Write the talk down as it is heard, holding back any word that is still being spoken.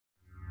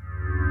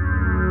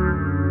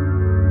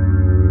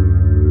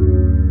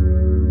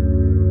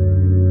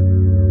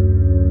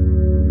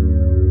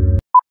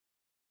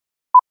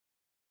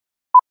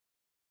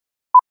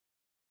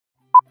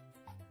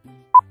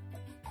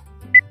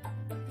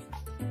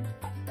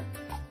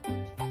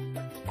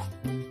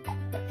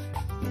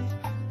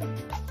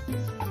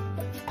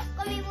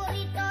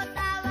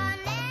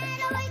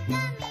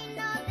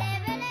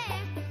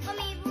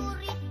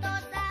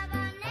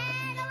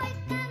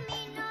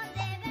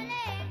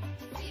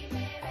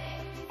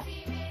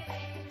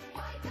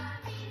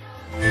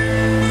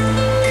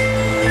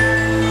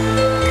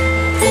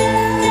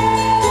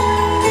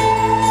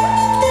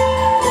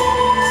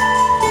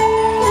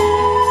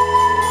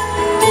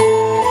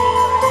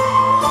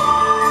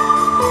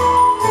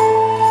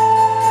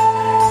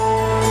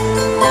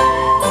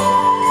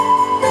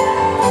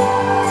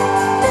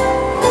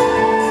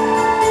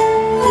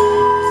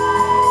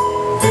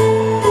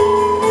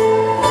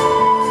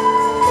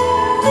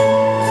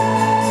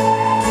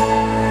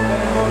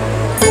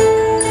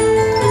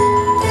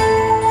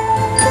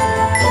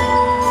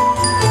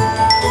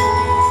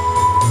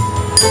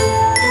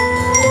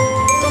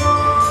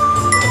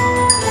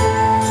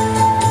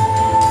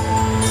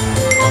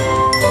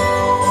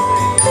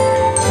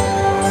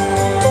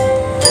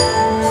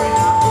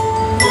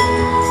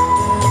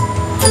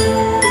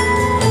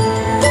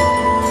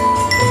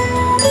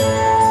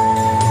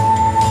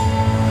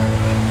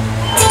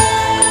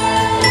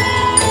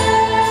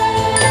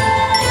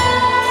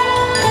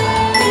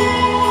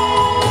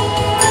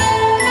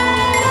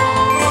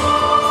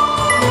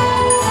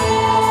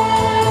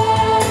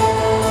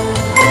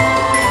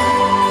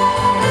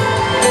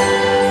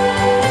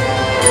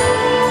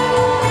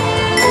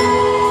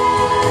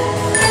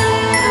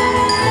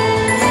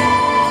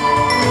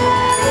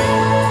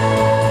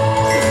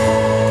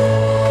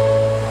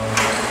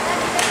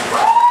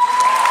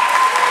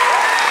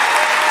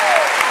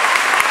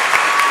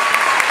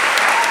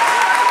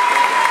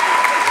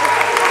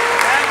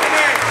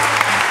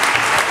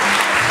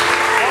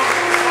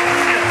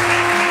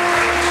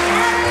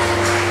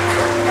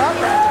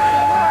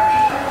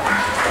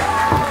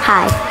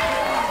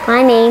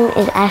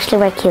is Ashley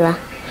Guarquila,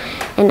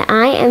 and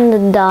I am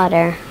the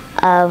daughter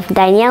of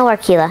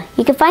Guarquila.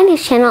 You can find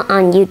his channel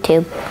on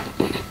YouTube.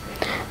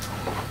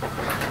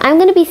 I'm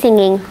going to be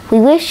singing We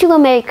Wish You a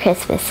Merry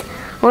Christmas.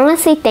 I want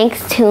to say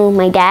thanks to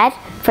my dad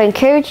for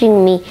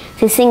encouraging me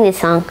to sing this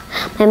song,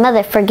 my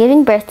mother for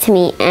giving birth to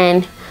me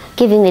and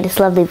giving me this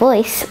lovely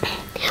voice,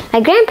 my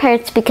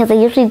grandparents because I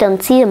usually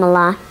don't see them a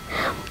lot,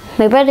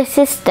 my brother and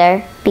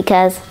sister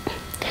because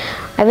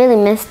I really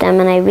miss them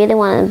and I really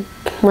want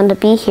to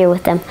be here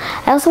with them.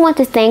 I also want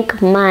to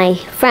thank my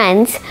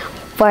friends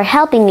for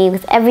helping me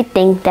with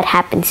everything that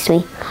happens to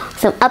me,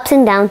 some ups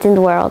and downs in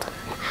the world.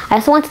 I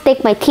also want to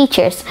thank my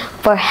teachers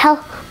for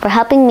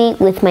helping me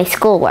with my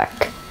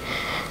schoolwork.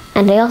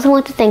 And I also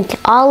want to thank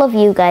all of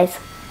you guys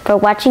for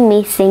watching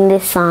me sing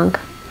this song.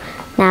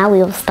 Now we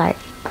will start.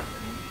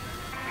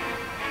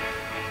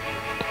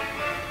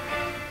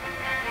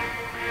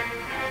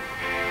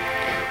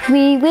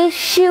 We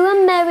wish you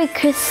a Merry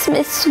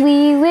Christmas,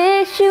 we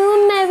wish you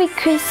a Merry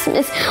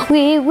Christmas,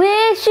 we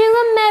wish you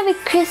a Merry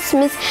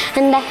Christmas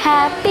and a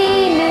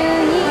Happy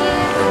New Year.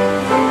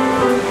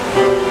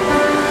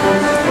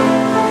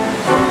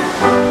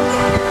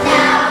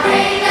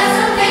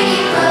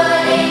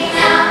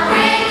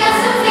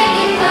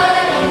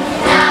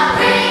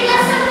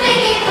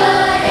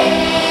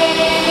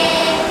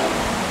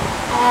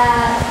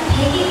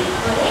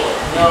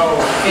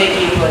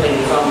 Figgy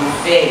pudding from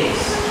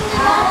Feliz.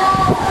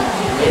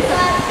 With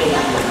figgy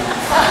pudding.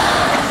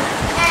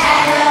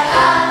 And a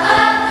cup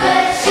of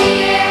good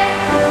cheer.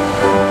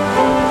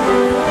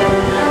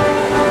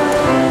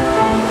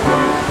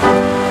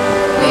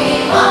 We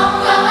won't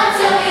go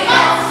until we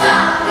get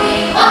some. We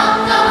won't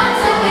go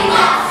until we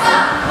get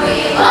some. We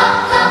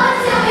won't go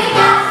until we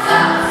get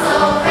some. So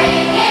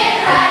bring it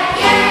right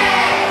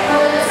here.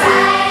 For the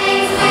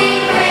tidings we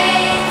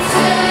bring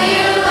to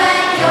you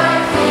and your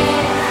kin.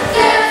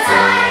 Good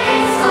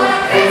tidings for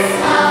Christmas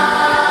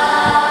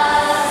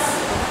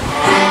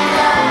and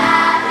a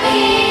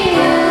Happy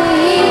New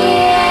Year.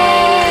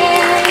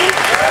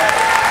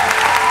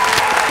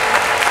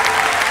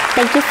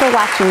 Thank you for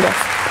watching this.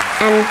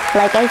 And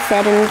like I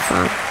said in the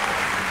song,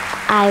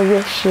 I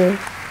wish you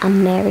a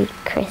Merry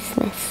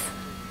Christmas.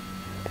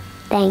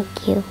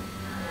 Thank you.